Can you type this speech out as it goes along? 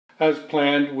As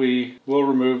planned, we will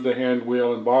remove the hand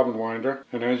wheel and bobbin winder,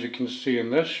 and as you can see in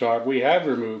this shot, we have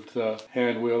removed the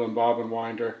hand wheel and bobbin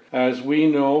winder. As we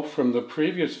know from the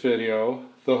previous video,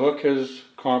 the hook is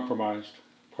compromised.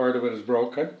 Part of it is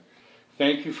broken.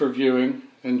 Thank you for viewing.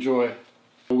 Enjoy.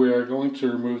 We are going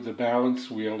to remove the balance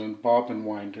wheel and bobbin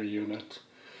winder unit.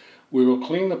 We will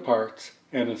clean the parts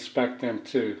and inspect them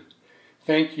too.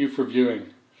 Thank you for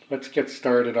viewing. Let's get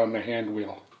started on the hand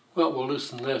wheel. Well, we'll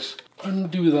loosen this,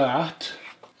 undo that,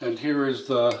 and here is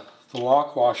the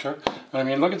lock washer. I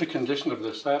mean, look at the condition of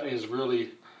this. That is really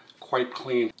quite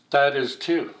clean. That is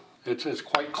too. It's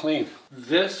quite clean.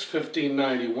 This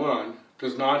 1591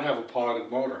 does not have a potted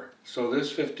motor. So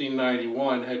this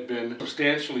 1591 had been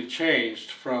substantially changed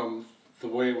from the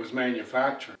way it was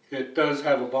manufactured. It does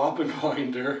have a bobbin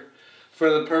winder. For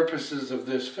the purposes of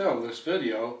this film, this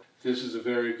video, this is a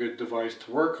very good device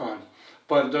to work on.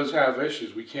 But it does have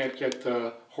issues. We can't get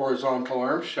the horizontal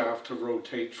arm shaft to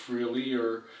rotate freely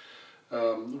or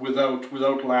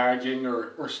without lagging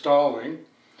or stalling.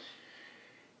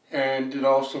 And it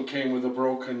also came with a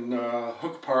broken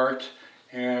hook part,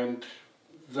 and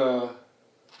the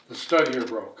stud here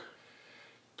broke.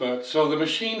 But so the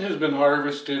machine has been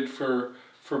harvested for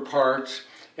parts,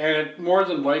 and it more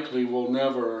than likely will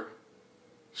never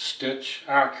stitch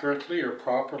accurately or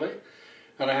properly.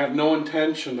 And I have no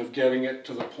intention of getting it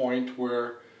to the point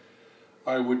where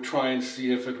I would try and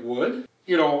see if it would.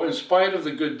 You know, in spite of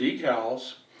the good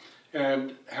decals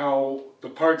and how the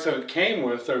parts that it came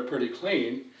with are pretty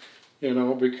clean, you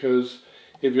know, because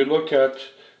if you look at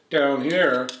down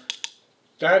here,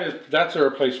 that's a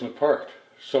replacement part.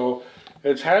 So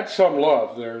it's had some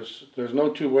love. There's no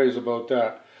two ways about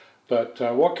that. But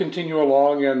we'll continue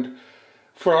along, and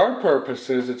for our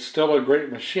purposes, it's still a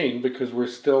great machine because we're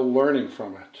still learning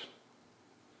from it.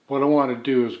 What I want to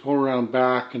do is go around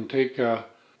back and take a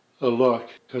look,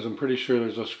 because I'm pretty sure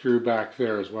there's a screw back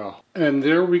there as well. And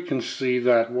there we can see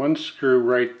that one screw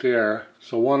right there.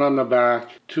 So one on the back,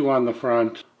 two on the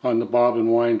front, on the bobbin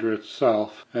winder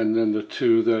itself, and then the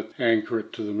two that anchor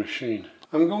it to the machine.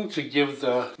 I'm going to give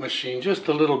the machine just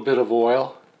a little bit of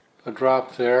oil. A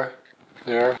drop there,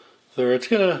 there. It's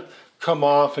going to come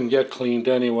off and get cleaned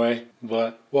anyway,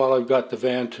 but while I've got the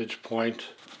vantage point,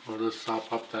 I'll just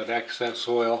sop up that excess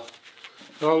oil.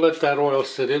 I'll let that oil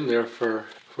sit in there for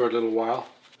a little while.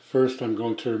 First I'm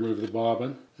going to remove the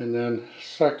bobbin, and then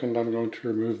second I'm going to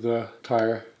remove the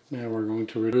tire. Now we're going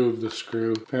to remove the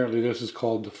screw. Apparently this is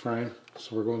called the frame,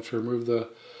 so we're going to remove the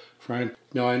frame.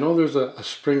 Now I know there's a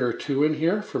spring or two in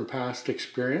here from past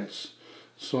experience,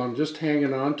 so I'm just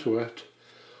hanging on to it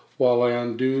while I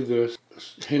undo this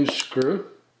hinge screw.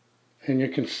 And you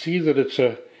can see that it's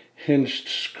a hinged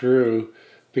screw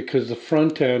because the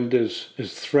front end is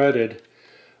threaded,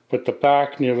 but the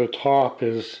back near the top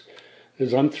is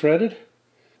unthreaded.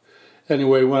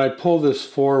 Anyway, when I pull this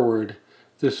forward,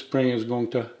 this spring is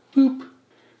going to boop,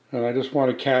 and I just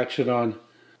want to catch it on.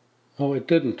 Oh, it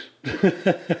didn't.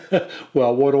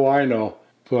 Well, what do I know?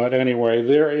 But anyway,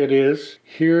 there it is.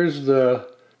 Here's the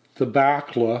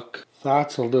back look.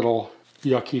 That's a little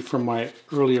yucky from my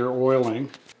earlier oiling,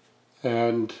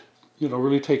 and you know,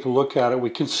 really take a look at it.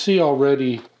 We can see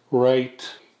already right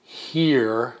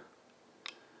here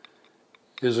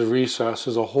is a recess,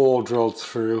 is a hole drilled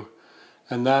through,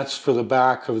 and that's for the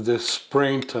back of this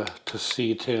spring to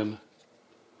seat in.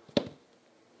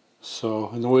 So,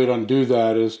 and the way to undo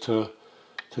that is to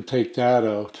take that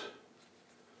out.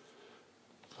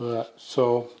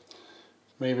 So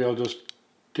maybe I'll just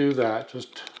do that,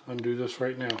 just undo this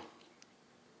right now.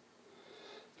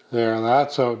 There,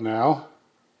 that's out now.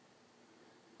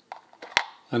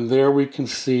 And there we can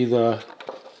see the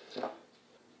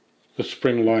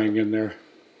spring lying in there.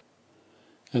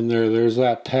 And there's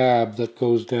that tab that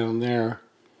goes down there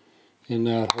in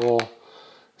that hole.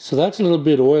 So that's a little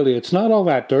bit oily. It's not all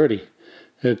that dirty.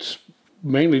 It's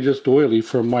mainly just oily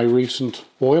from my recent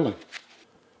oiling.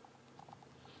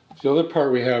 The other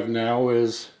part we have now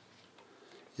is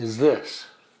this.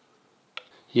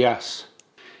 Yes.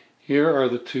 Here are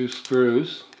the two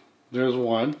screws. There's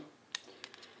one.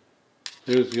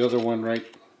 There's the other one right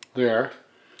there.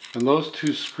 And those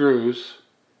two screws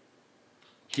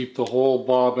keep the whole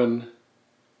bobbin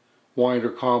winder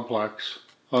complex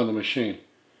on the machine.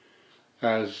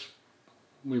 As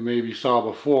we maybe saw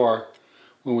before,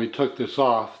 when we took this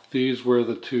off, these were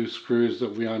the two screws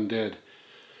that we undid.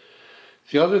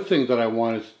 The other thing that I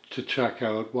wanted to check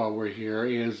out while we're here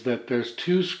is that there's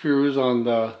two screws on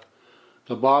the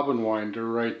bobbin winder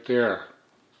right there.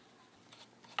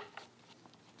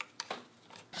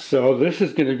 So this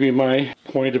is going to be my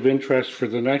point of interest for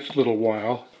the next little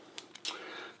while.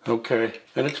 Okay,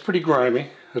 and it's pretty grimy.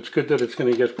 It's good that it's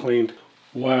going to get cleaned.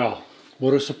 Wow,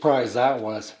 what a surprise that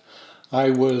was. I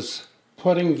was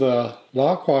putting the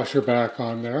lock washer back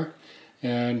on there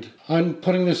and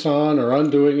putting this on or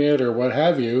undoing it or what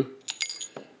have you,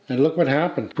 and look what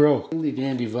happened. Broke the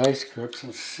dandy vice grips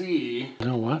and see. You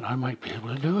know what? I might be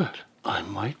able to do it. I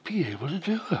might be able to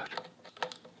do it.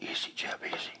 Easy, Jebb,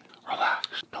 easy.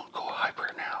 Relax. Don't go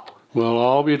hyper now. Well,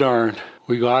 I'll be darned.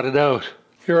 We got it out.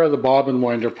 Here are the bobbin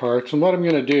winder parts, and what I'm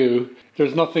going to do,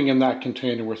 there's nothing in that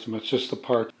container with them, it's just the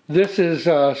part. This is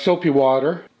soapy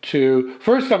water.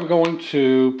 First I'm going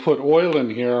to put oil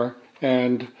in here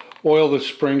and oil the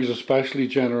springs especially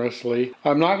generously.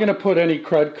 I'm not going to put any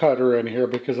crud cutter in here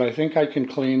because I think I can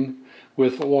clean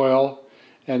with oil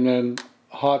and then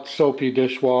hot soapy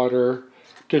dishwashing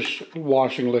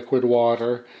liquid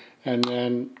water, and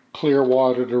then clear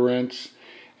water to rinse,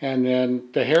 and then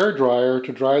the hair dryer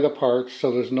to dry the parts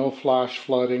so there's no flash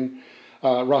flooding,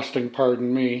 rusting,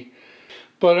 pardon me.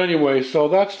 But anyway, so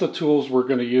that's the tools we're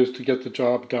going to use to get the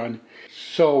job done.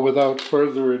 So without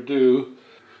further ado,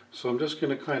 so I'm just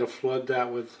going to kind of flood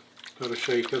that with, got to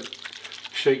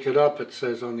shake it up, it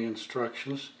says on the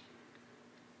instructions.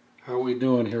 How are we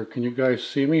doing here? Can you guys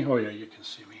see me? Oh yeah, you can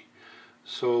see me.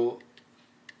 So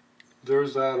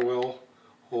there's that oil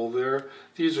hole there.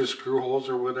 These are screw holes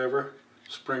or whatever,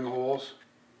 spring holes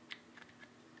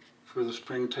for the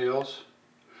spring tails.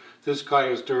 This guy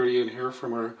is dirty in here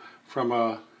from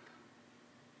a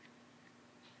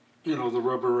you know, the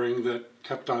rubber ring that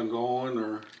kept on going,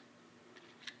 or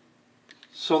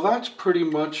so that's pretty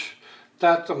much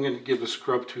that. I'm going to give a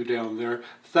scrub to down there.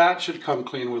 That should come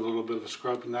clean with a little bit of a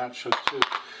scrub, and that should too.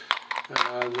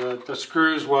 The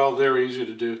screws, well, they're easy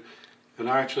to do, and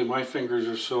actually my fingers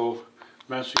are so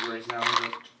messy right now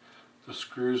that the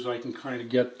screws, I can kind of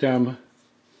get them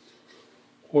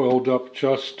oiled up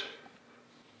just.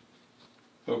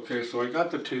 Okay, so I got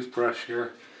the toothbrush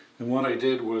here, and what I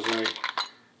did was I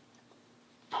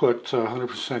put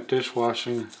 100%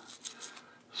 dishwashing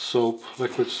soap,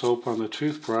 liquid soap on the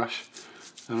toothbrush,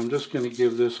 and I'm just going to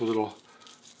give this a little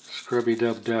scrubby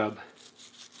dub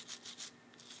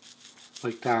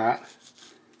like that,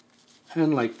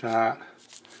 and like that.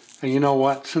 And you know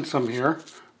what, since I'm here,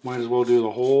 might as well do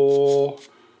the whole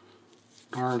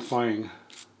darn thing.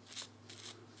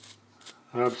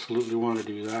 I absolutely want to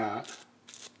do that.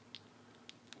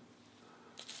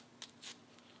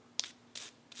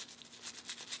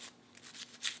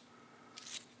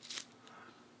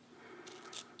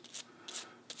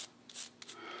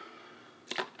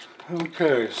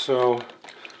 Okay, so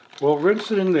we'll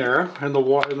rinse it in there in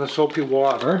the soapy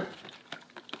water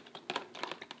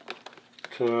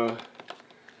to,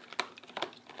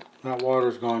 that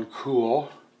water's gone cool.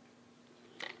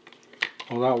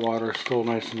 Well, that water is still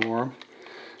nice and warm.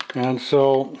 And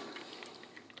so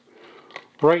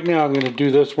right now I'm going to do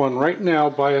this one right now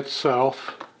by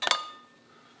itself.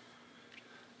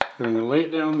 I'm going to lay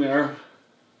it down there,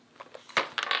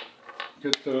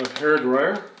 get the hair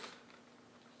dryer.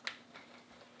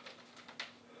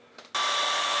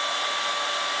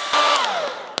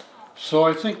 So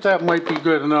I think that might be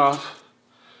good enough.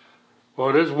 Well,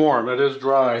 it is warm, it is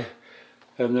dry.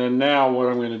 And then now what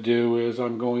I'm going to do is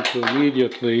I'm going to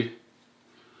immediately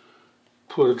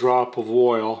put a drop of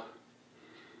oil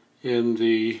in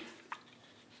the,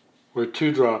 or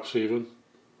 2 drops even.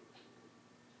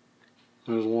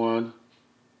 There's 1,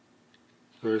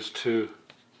 there's 2.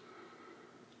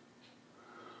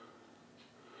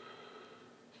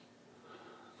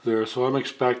 There, so I'm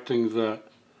expecting that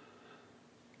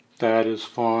that is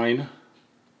fine.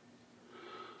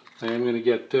 I am going to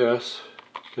get this,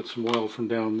 get some oil from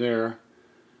down there,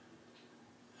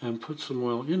 and put some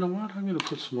oil. You know what? I'm going to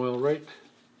put some oil right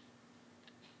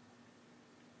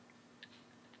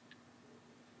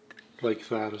like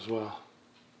that as well.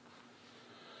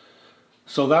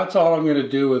 So that's all I'm going to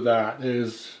do with that.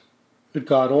 Is it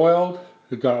got oiled,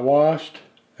 it got washed,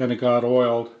 and it got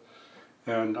oiled.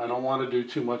 And I don't want to do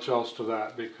too much else to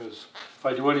that, because if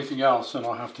I do anything else, then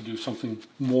I'll have to do something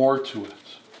more to it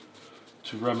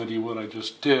to remedy what I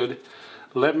just did.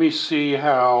 Let me see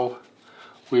how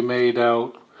we made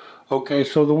out. Okay,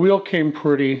 so the wheel came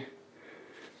pretty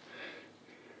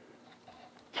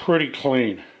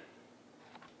clean.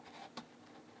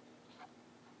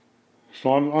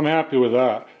 So I'm happy with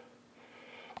that.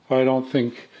 I don't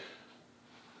think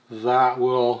that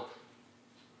will.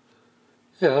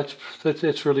 Yeah,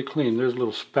 it's really clean. There's a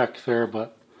little speck there,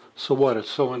 but so what? It's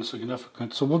so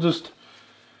insignificant. So we'll just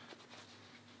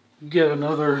get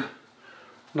another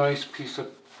nice piece of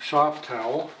shop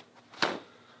towel,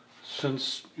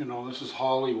 since, you know, this is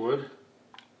Hollywood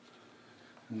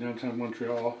in downtown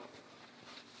Montreal.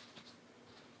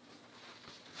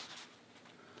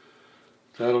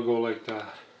 That'll go like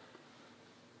that.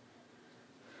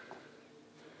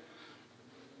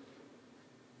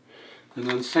 And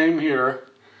then same here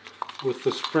with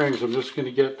the springs. I'm just going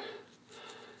to get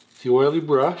the oily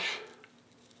brush,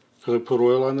 because I put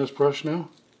oil on this brush now.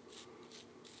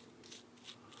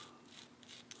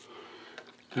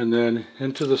 And then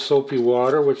into the soapy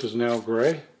water, which is now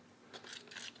gray.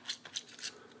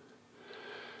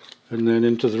 And then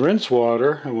into the rinse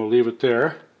water, and we'll leave it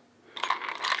there.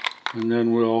 And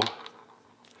then we'll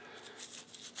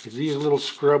give these a little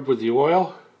scrub with the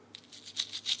oil.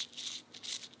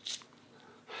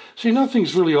 See,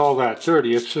 nothing's really all that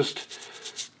dirty. It's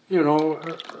just, you know,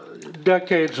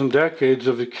 decades and decades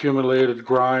of accumulated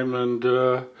grime and,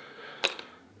 you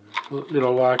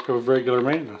know, lack of regular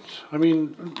maintenance. I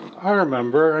mean, I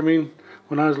remember,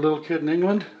 when I was a little kid in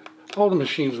England, all the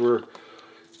machines were,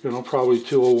 you know, probably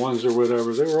 201s or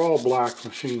whatever. They were all black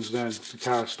machines then, the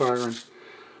cast iron.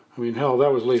 I mean, hell, that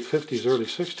was late 50s, early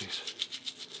 60s,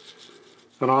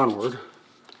 and onward.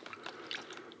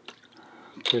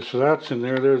 Okay, so that's in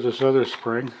there. There's this other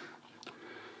spring.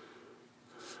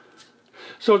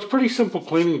 So it's a pretty simple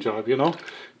cleaning job, you know.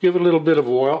 Give it a little bit of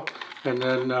oil, and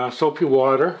then soapy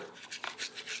water.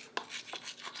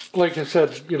 Like I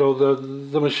said, you know,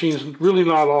 the machine's really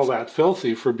not all that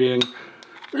filthy for being,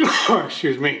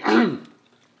 excuse me,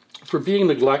 for being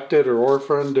neglected or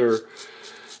orphaned or,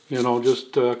 you know,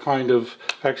 just kind of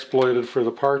exploited for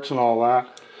the parts and all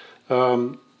that.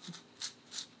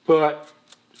 But,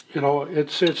 you know,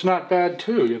 it's not bad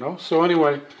too, you know. So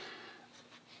anyway,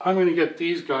 I'm going to get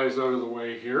these guys out of the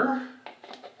way here,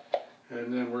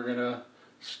 and then we're going to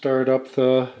start up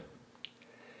the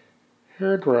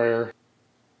hairdryer.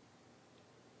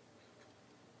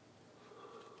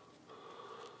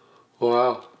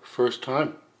 Wow, first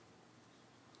time.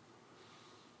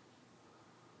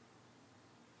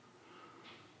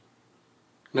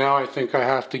 Now I think I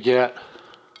have to get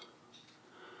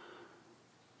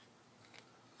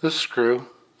this screw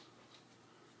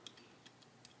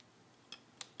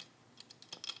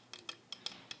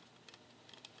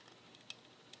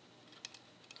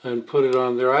and put it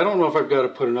on there. I don't know if I've got to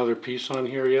put another piece on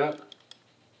here yet.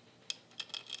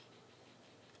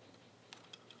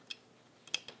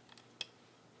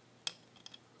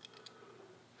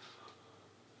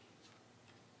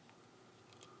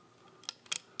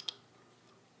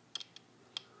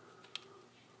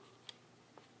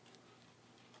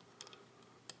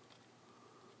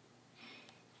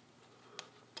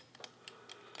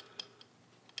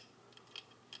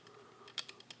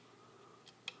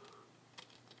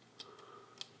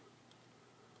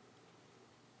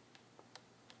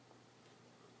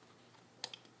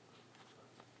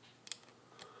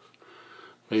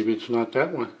 Maybe it's not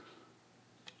that one.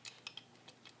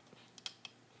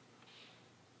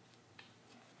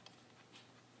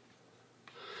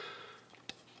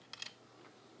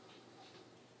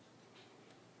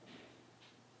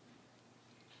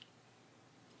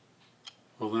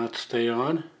 Will that stay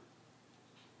on?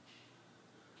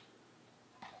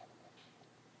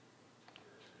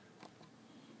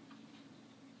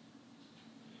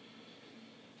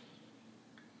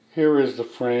 Here is the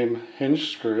frame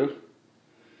hinge screw.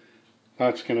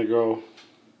 That's going to go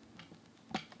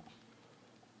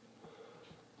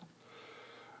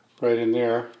right in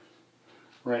there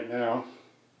right now.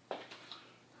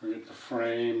 We get the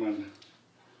frame and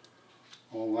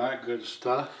all that good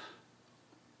stuff.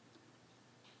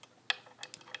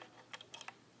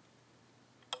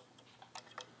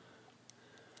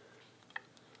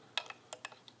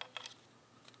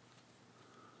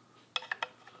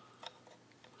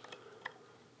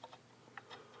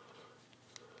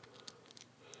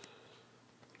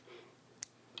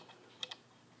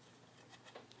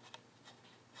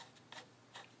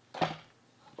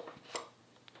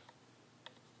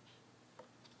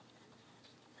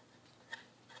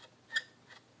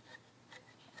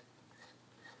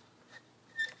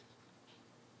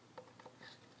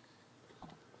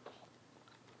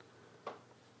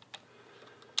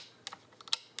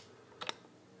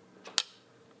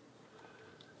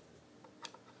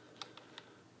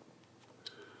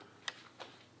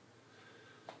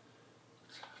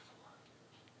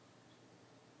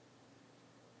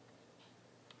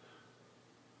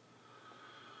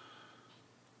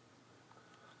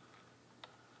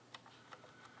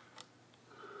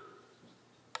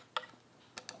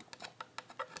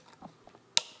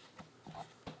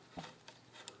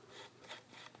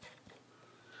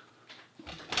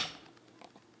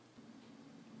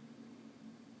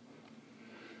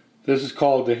 This is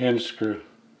called the hinge screw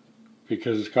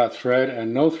because it's got thread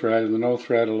and no thread, and the no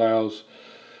thread allows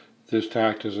this to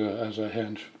act as a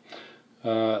hinge.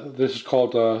 This is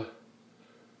called oh,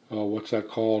 what's that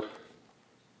called?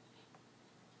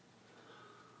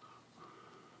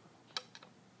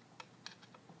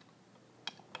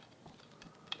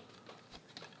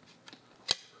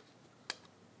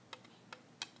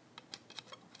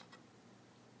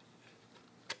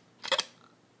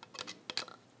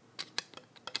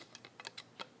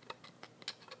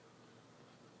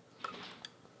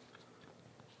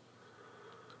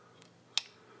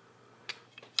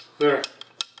 There.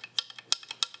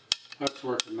 That's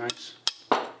working nice.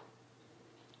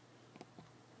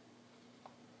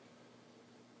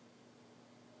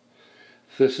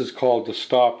 This is called the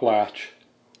stop latch.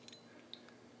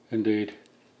 Indeed.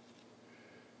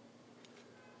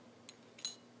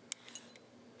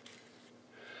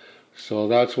 So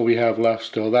that's what we have left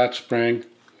still. That spring,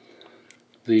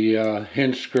 the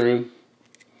hinge screw,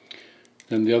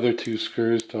 and the other two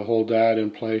screws to hold that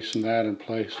in place and that in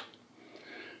place.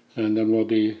 And then we'll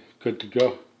be good to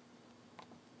go.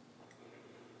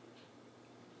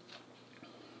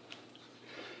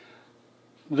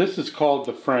 This is called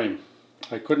the frame.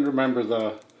 I couldn't remember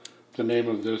the name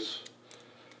of this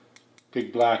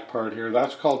big black part here.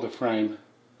 That's called the frame.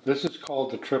 This is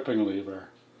called the tripping lever.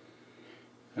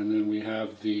 And then we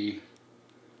have the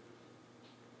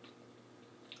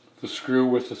screw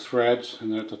with the threads,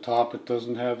 and at the top it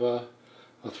doesn't have a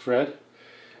thread.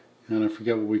 And I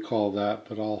forget what we call that,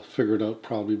 but I'll figure it out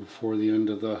probably before the end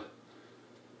of the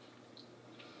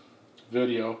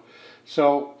video.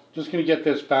 So just going to get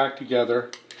this back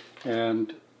together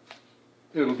and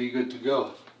it'll be good to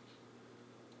go.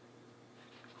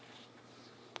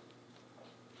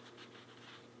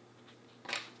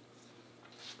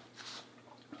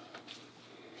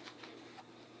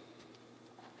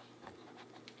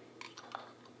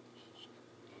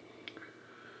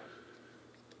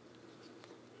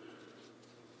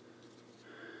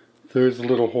 There's a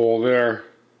little hole there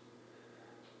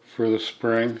for the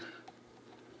spring.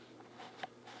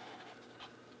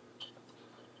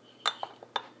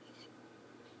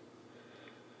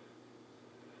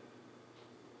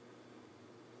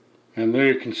 And there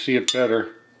you can see it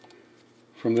better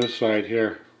from this side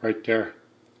here, right there.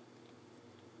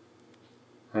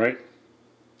 Right?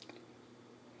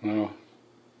 Now,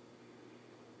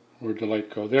 where'd the light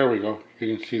go? There we go.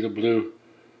 You can see the blue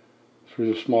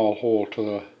through the small hole to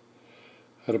the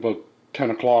at about 10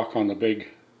 o'clock on the big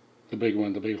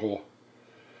one, the big hole.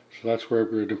 So that's where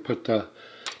we're going to put the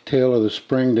tail of the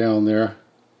spring down there.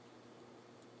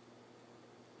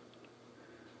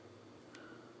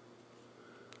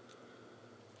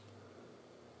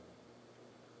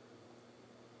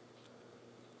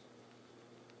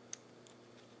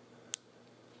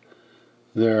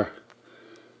 There.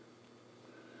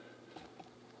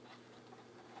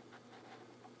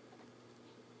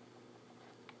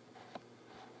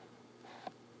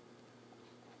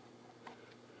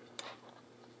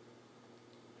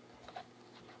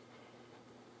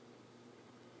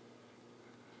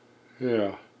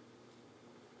 Yeah.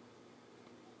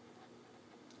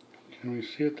 Can we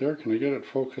see it there? Can I get it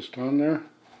focused on there?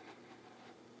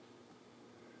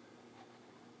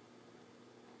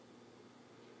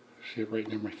 See it right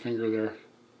near my finger there.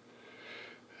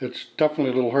 It's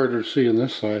definitely a little harder to see on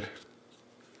this side,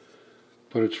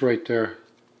 but it's right there.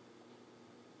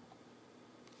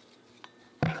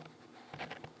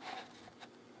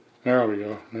 There we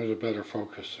go. There's a better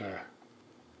focus there.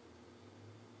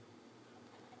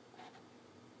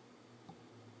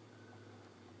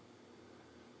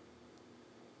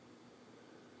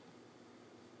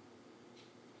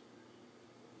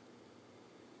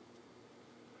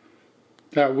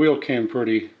 That wheel came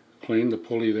pretty clean, the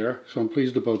pulley there, so I'm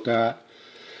pleased about that.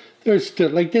 There's still,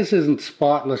 like, this isn't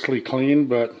spotlessly clean,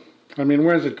 but I mean,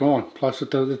 where's it going? Plus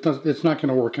it's not going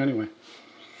to work anyway.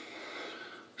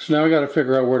 So now I got to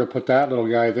figure out where to put that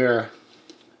little guy there.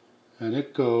 And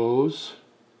it goes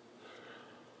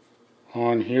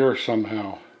on here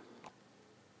somehow.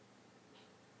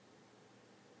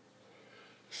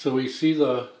 So we see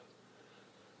the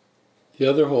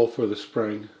other hole for the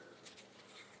spring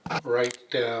right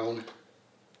down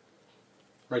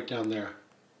there.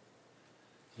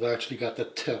 I've actually got the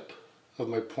tip of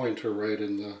my pointer right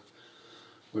in the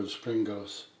where the spring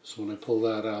goes. So when I pull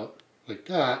that out like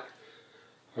that,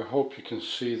 I hope you can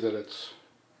see that it's,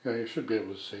 yeah, you should be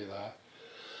able to see that.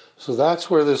 So that's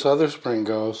where this other spring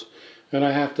goes, and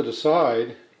I have to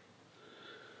decide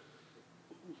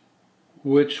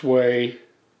which way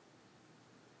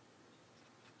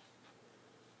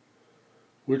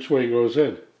goes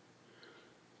in.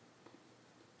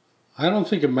 I don't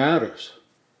think it matters.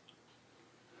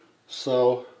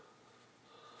 So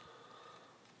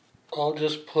I'll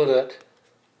just put it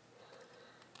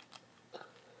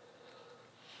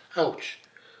Ouch.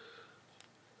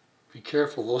 Be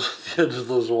careful, those the ends of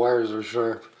those wires are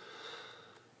sharp.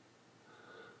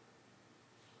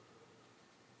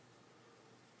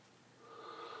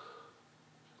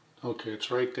 Okay, it's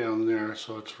right down there,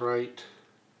 so it's right.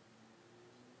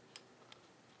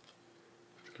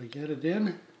 Did I get it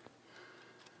in?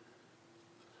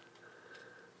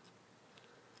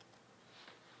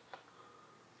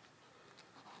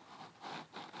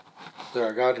 There,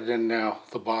 I got it in now,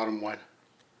 the bottom one.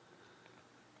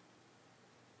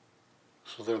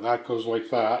 So there, that goes like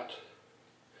that.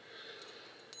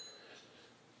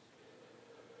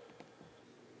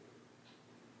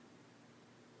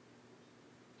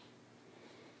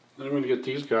 Then I'm going to get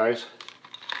these guys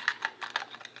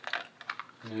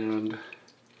and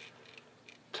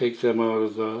take them out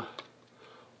of the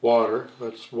water.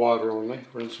 That's water only,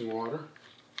 rinsing water.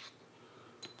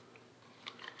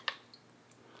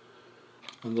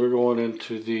 And they're going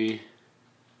into the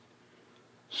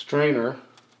strainer.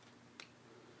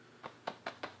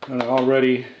 And I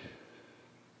already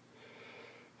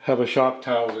have a shop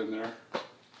towel in there.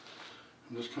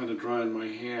 I'm just kind of drying my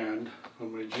hand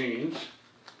on my jeans.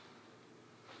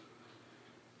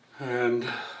 And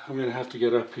I'm going to have to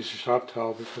get a piece of shop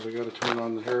towel because I got to turn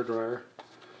on the hair dryer.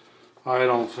 I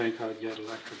don't think I'd get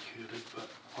electrocuted, but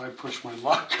why push my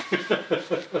luck?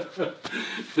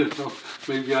 You know,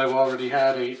 maybe I've already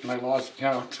had 8 and I lost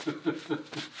count.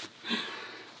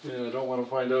 Yeah, I don't want to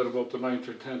find out about the 9th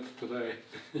or 10th today.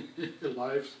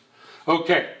 Lives.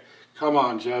 Okay, come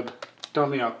on, Jebb.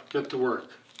 Dummy up. Get to work.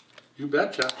 You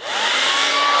betcha.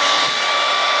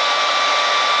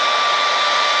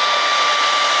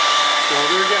 So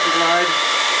they're getting dried.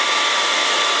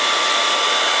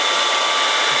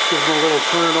 Just give them a little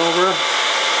turn over.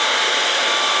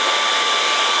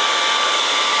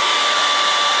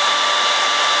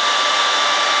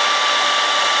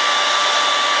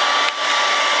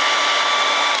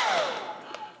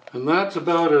 And that's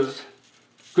about as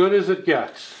good as it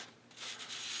gets.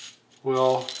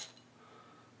 We'll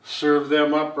serve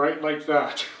them up right like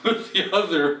that with the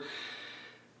other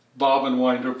bobbin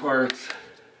winder parts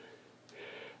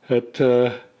at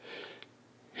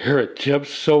here at Jebb's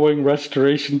Sewing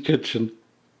Restoration Kitchen.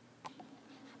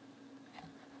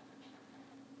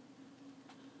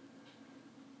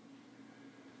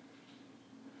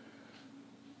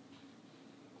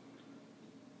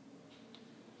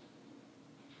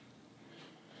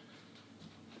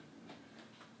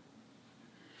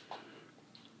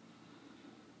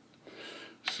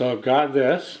 So I've got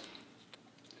this.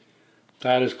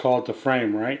 That is called the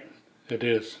frame, right? It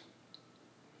is.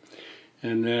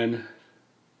 And then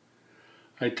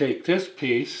I take this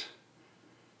piece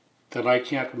that I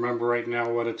can't remember right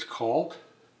now what it's called,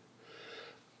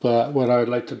 but what I'd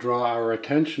like to draw our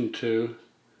attention to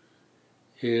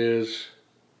is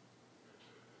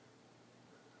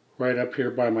right up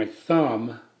here by my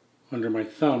thumb, under my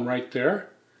thumb right there.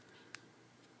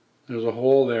 There's a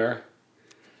hole there,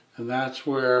 and that's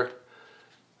where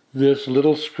this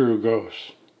little screw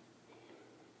goes.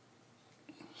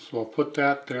 So I'll put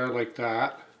that there like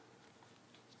that.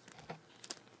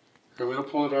 I'm going to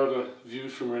pull it out of view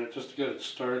for a minute just to get it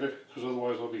started, because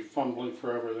otherwise I'll be fumbling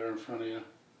forever there in front of you.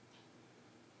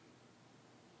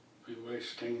 Be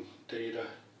wasting data.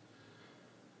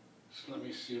 So let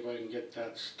me see if I can get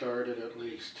that started at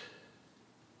least.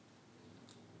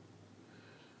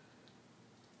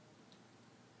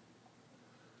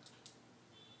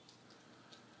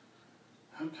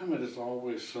 How come it is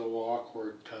always so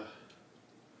awkward to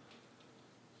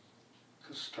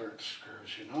start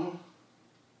screws, you know?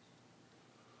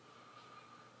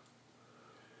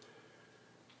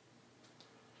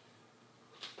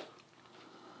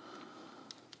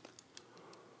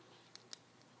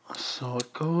 So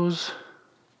it goes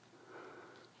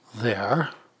there.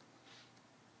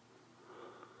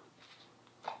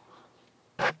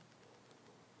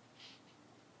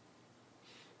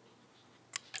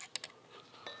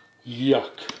 Yuck.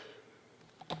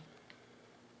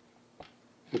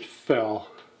 It fell.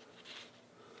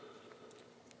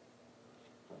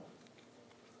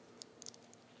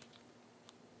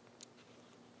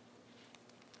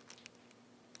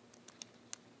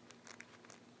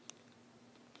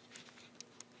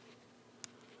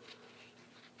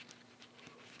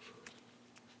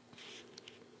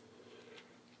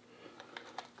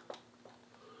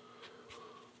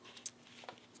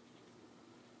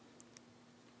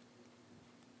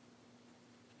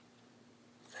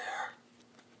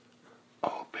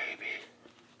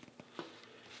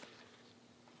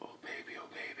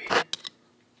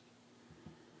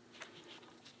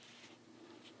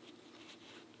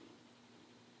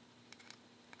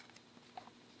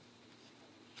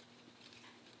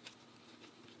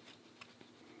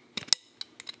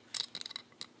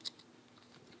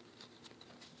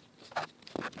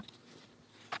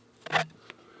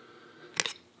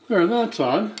 There, that's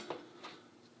on.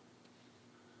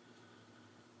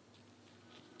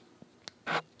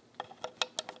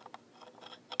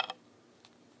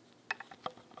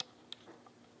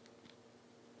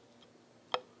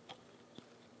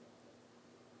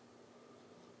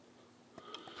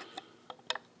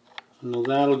 Now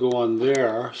that'll go on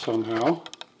there somehow.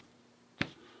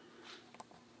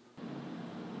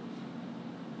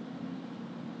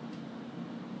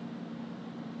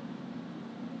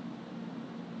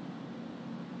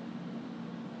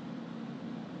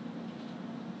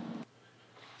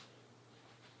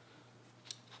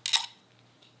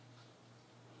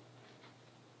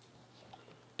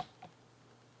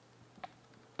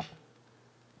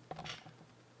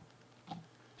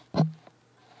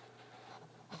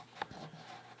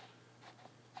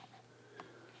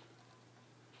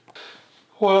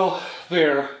 Well,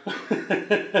 there.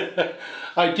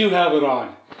 I do have it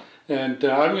on. And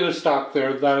I'm going to stop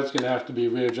there. That is going to have to be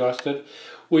readjusted.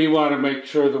 We want to make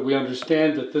sure that we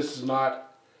understand that this is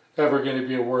not ever going to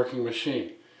be a working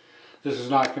machine. This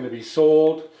is not going to be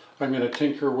sold. I'm going to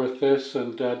tinker with this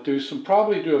and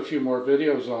probably do a few more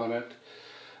videos on it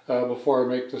before I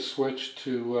make the switch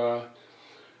to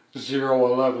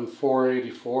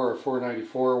 011484 or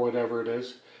 494 or whatever it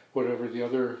is. Whatever the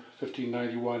other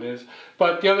 1591 is.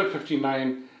 But the other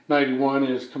 1591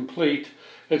 is complete.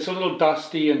 It's a little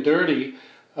dusty and dirty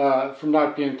from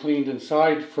not being cleaned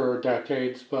inside for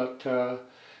decades, but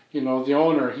you know, the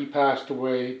owner, he passed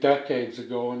away decades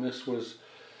ago, and this was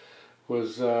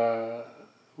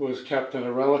kept in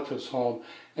a relative's home.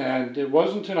 And it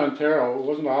wasn't in Ontario, it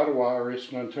wasn't Ottawa or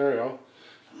Eastern Ontario.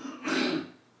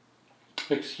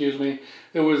 Excuse me.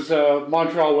 It was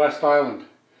Montreal West Island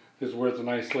is where the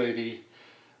nice lady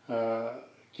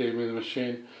gave me the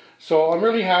machine. So I'm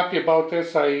really happy about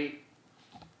this. I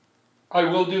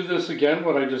will do this again,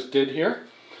 what I just did here,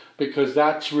 because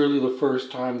that's really the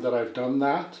first time that I've done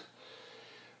that.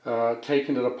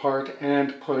 Taken it apart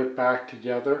and put it back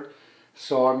together.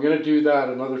 So I'm going to do that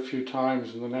another few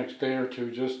times in the next day or two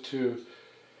just to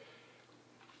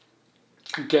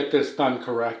get this done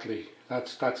correctly.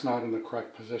 That's not in the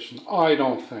correct position, I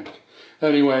don't think.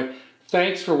 Anyway,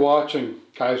 thanks for watching,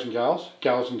 guys and gals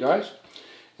and guys,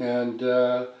 and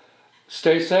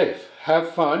stay safe,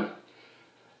 have fun,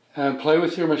 and play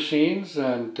with your machines,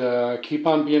 and keep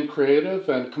on being creative,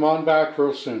 and come on back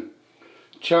real soon.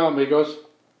 Ciao, amigos.